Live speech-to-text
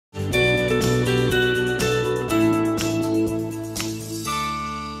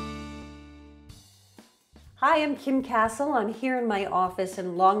Hi, I'm Kim Castle. I'm here in my office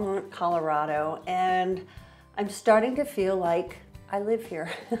in Longmont, Colorado, and I'm starting to feel like I live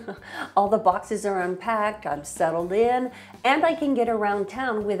here. All the boxes are unpacked, I'm settled in, and I can get around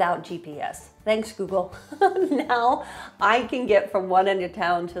town without GPS. Thanks, Google. Now I can get from one end of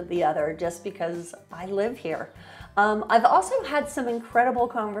town to the other just because I live here. I've also had some incredible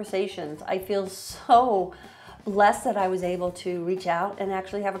conversations. I feel so blessed that I was able to reach out and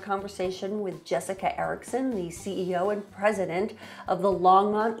actually have a conversation with Jessica Erickson, the CEO and president of the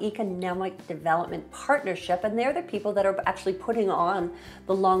Longmont Economic Development Partnership. And they're the people that are actually putting on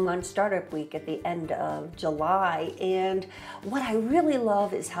the Longmont Startup Week at the end of July. And what I really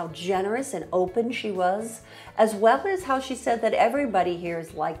love is how generous and open she was, as well as how she said that everybody here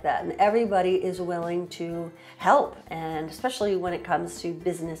is like that and everybody is willing to help, and especially when it comes to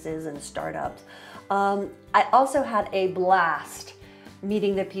businesses and startups. I also had a blast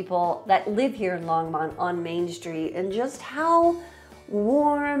meeting the people that live here in Longmont on Main Street, and just how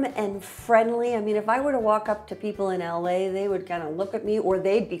warm and friendly. I mean, if I were to walk up to people in LA, they would kind of look at me or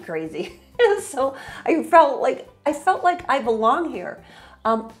they'd be crazy. So I felt like I belong here.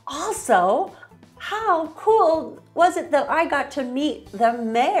 Also, how cool was it that I got to meet the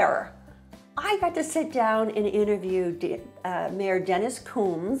mayor? I got to sit down and interview Mayor Dennis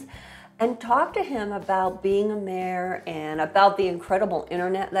Coombs and talk to him about being a mayor and about the incredible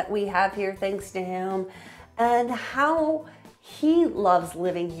internet that we have here thanks to him, and how he loves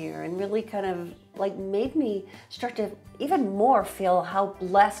living here, and really kind of like made me start to even more feel how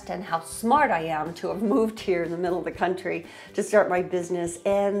blessed and how smart I am to have moved here in the middle of the country to start my business.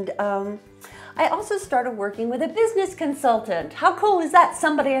 And I also started working with a business consultant. How cool is that?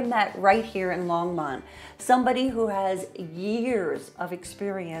 Somebody I met right here in Longmont. Somebody who has years of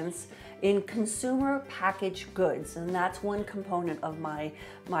experience in consumer packaged goods, and that's one component of my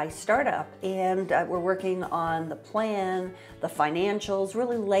startup. And we're working on the plan, the financials,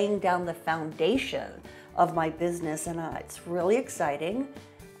 really laying down the foundation of my business, and it's really exciting.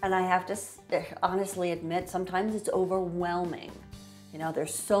 And I have to honestly admit, sometimes it's overwhelming. You know,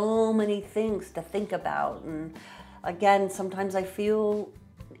 there's so many things to think about, and again, sometimes I feel,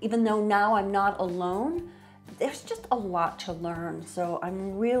 even though now I'm not alone, there's just a lot to learn. So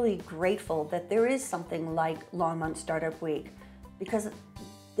I'm really grateful that there is something like Longmont Startup Week, because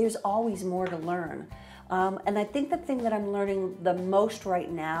there's always more to learn. And I think the thing that I'm learning the most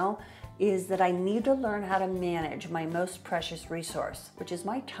right now is that I need to learn how to manage my most precious resource, which is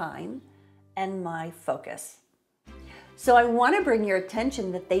my time and my focus. So I want to bring your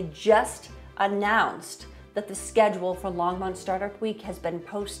attention that they just announced that the schedule for Longmont Startup Week has been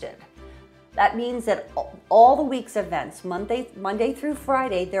posted. That means that all the week's events, Monday through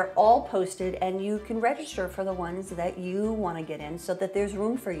Friday, they're all posted, and you can register for the ones that you want to get in so that there's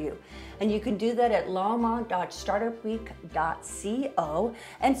room for you. And you can do that at longmont.startupweek.co.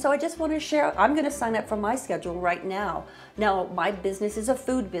 And so I just want to share, I'm going to sign up for my schedule right now. Now, my business is a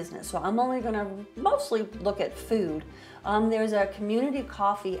food business, so I'm only going to mostly look at food. There's a community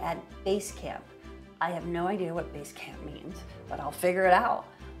coffee at Base Camp. I have no idea what Base Camp means, but I'll figure it out.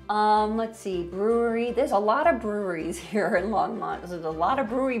 Let's see, brewery. There's a lot of breweries here in Longmont. There's a lot of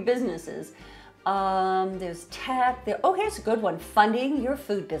brewery businesses. There's tech. Oh, here's a good one. Funding your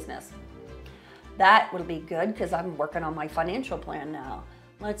food business. That would be good because I'm working on my financial plan now.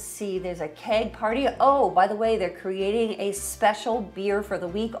 Let's see, there's a keg party. Oh, by the way, they're creating a special beer for the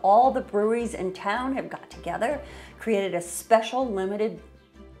week. All the breweries in town have got together, created a special limited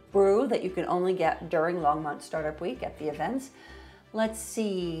brew that you can only get during Longmont Startup Week at the events. Let's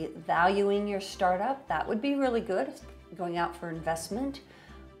see, valuing your startup, that would be really good, going out for investment.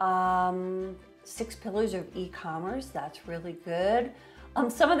 6 pillars of e-commerce, that's really good.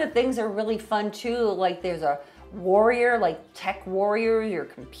 Some of the things are really fun too, like there's a warrior, like tech warrior, you're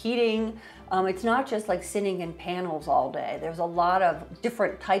competing. It's not just like sitting in panels all day. There's a lot of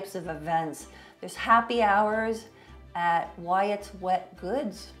different types of events. There's happy hours at Wyatt's Wet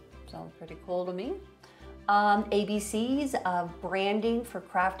Goods, sounds pretty cool to me. ABCs of branding for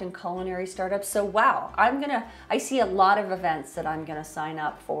craft and culinary startups. So wow, I see a lot of events that I'm gonna sign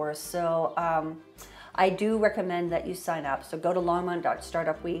up for. So I do recommend that you sign up. So go to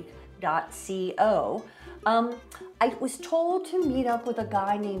longmont.startupweek.co. I was told to meet up with a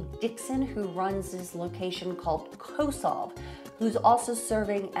guy named Dixon who runs this location called CoSolve, who's also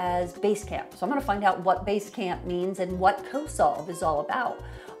serving as Base Camp. So I'm gonna find out what Base Camp means and what CoSolve is all about.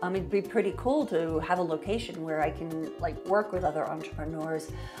 It'd be pretty cool to have a location where I can like work with other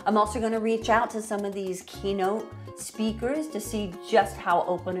entrepreneurs. I'm also going to reach out to some of these keynote speakers to see just how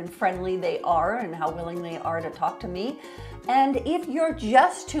open and friendly they are and how willing they are to talk to me. And if you're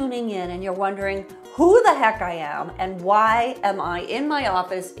just tuning in and you're wondering who the heck I am and why am I in my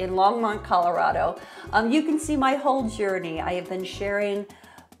office in Longmont, Colorado, you can see my whole journey. I have been sharing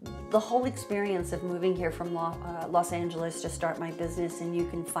the whole experience of moving here from Los Angeles to start my business, and you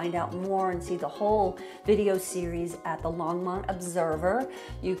can find out more and see the whole video series at the Longmont Observer.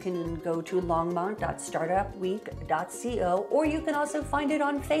 You can go to longmont.startupweek.co, or you can also find it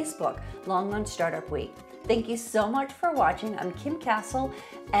on Facebook, Longmont Startup Week. Thank you so much for watching. I'm Kim Castle,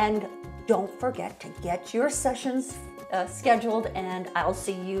 and don't forget to get your sessions scheduled, and I'll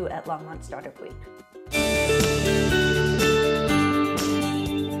see you at Longmont Startup Week.